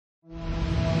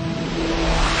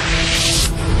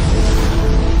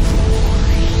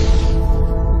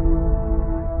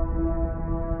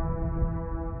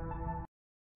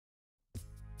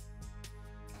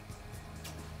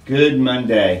Good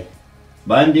Monday,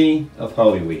 Monday of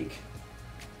Holy Week,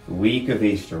 the week of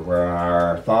Easter, where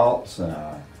our thoughts and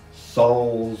our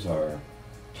souls are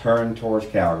turned towards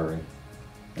Calvary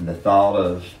and the thought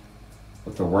of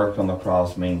what the work on the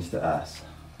cross means to us.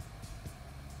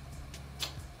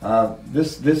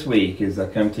 This week, as I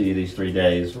come to you these 3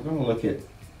 days, we're going to look at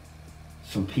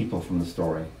some people from the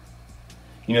story.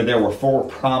 You know, there were 4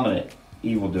 prominent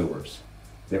evildoers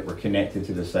that were connected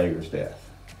to the Savior's death.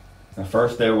 Now,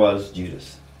 first there was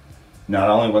Judas. Not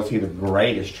only was he the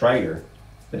greatest traitor,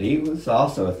 but he was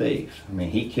also a thief. I mean,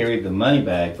 he carried the money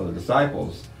bag for the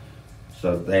disciples,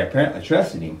 so they apparently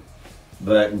trusted him.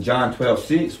 But in John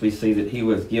 12:6, we see that he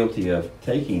was guilty of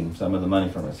taking some of the money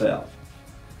for himself.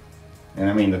 And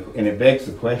I mean, and it begs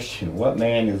the question, what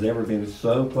man has ever been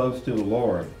so close to the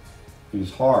Lord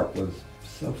whose heart was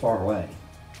so far away?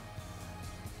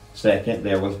 Second,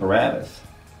 there was Barabbas.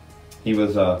 He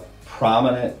was a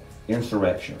prominent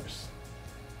insurrectionist.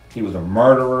 He was a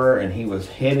murderer, and he was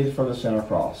headed for the center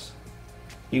cross.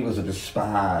 He was a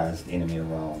despised enemy of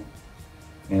Rome.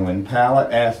 And when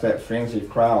Pilate asked that frenzied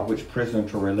crowd which prisoner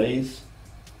to release,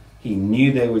 he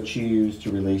knew they would choose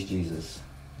to release Jesus.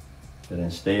 But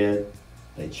instead,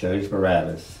 they chose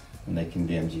Barabbas, and they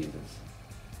condemned Jesus.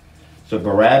 So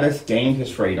Barabbas gained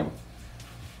his freedom.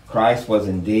 Christ was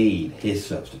indeed his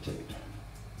substitute.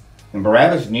 And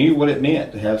Barabbas knew what it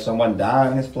meant to have someone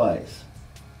die in his place.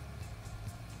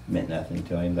 It meant nothing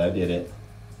to him, though, did it?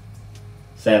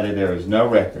 Sadly, there is no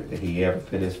record that he ever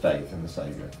put his faith in the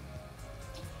Savior.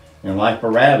 And like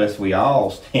Barabbas, we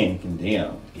all stand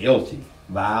condemned, guilty,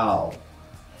 vile,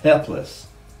 helpless.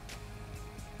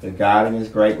 But God in his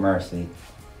great mercy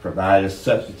provided a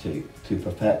substitute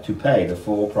to pay the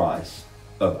full price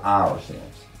of our sins.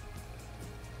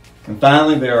 And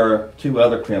finally, there are 2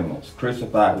 other criminals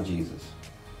crucified with Jesus.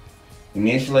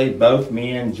 Initially, both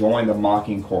men joined the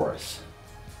mocking chorus.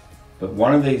 But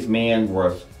one of these men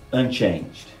was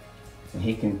unchanged, and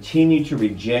he continued to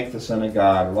reject the Son of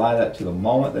God right up to the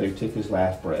moment that he took his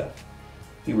last breath.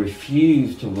 He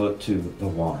refused to look to the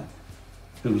one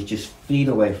who was just feet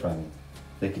away from him,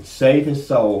 that could save his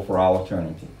soul for all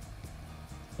eternity.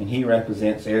 And he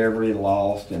represents every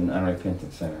lost and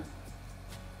unrepentant sinner.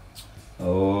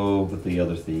 Oh, but the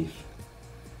other thief,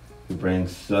 who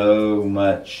brings so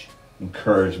much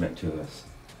encouragement to us.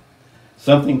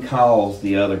 Something caused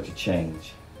the other to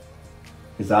change.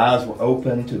 His eyes were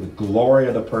open to the glory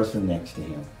of the person next to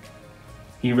him.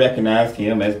 He recognized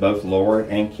him as both Lord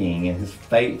and King, and his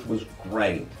faith was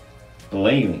great,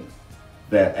 believing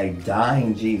that a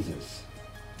dying Jesus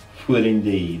would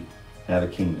indeed have a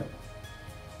kingdom.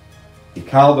 He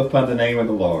called upon the name of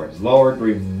the Lord. Lord,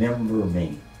 remember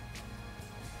me.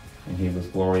 And he was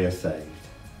glorious saved.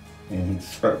 And he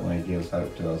certainly gives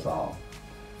hope to us all.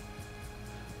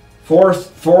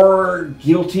 4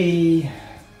 guilty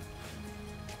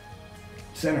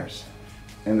sinners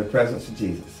in the presence of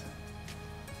Jesus.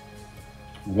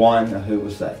 1 who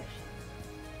was saved.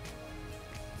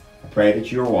 I pray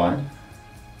that you're one.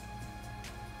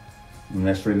 And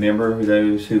let's remember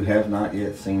those who have not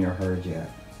yet seen or heard yet.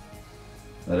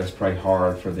 Let us pray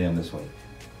hard for them this week.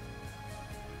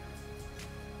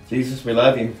 Jesus, we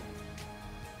love you.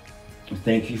 We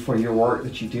thank you for your work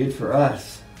that you did for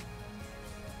us.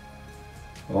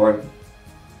 Lord,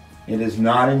 it is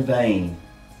not in vain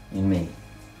in me.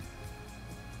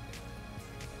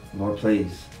 Lord,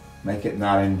 please make it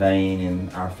not in vain in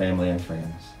our family and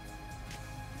friends.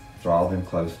 Draw them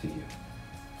close to you.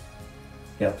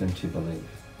 Help them to believe.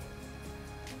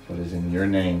 For it is in your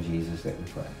name, Jesus, that we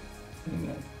pray.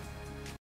 Amen.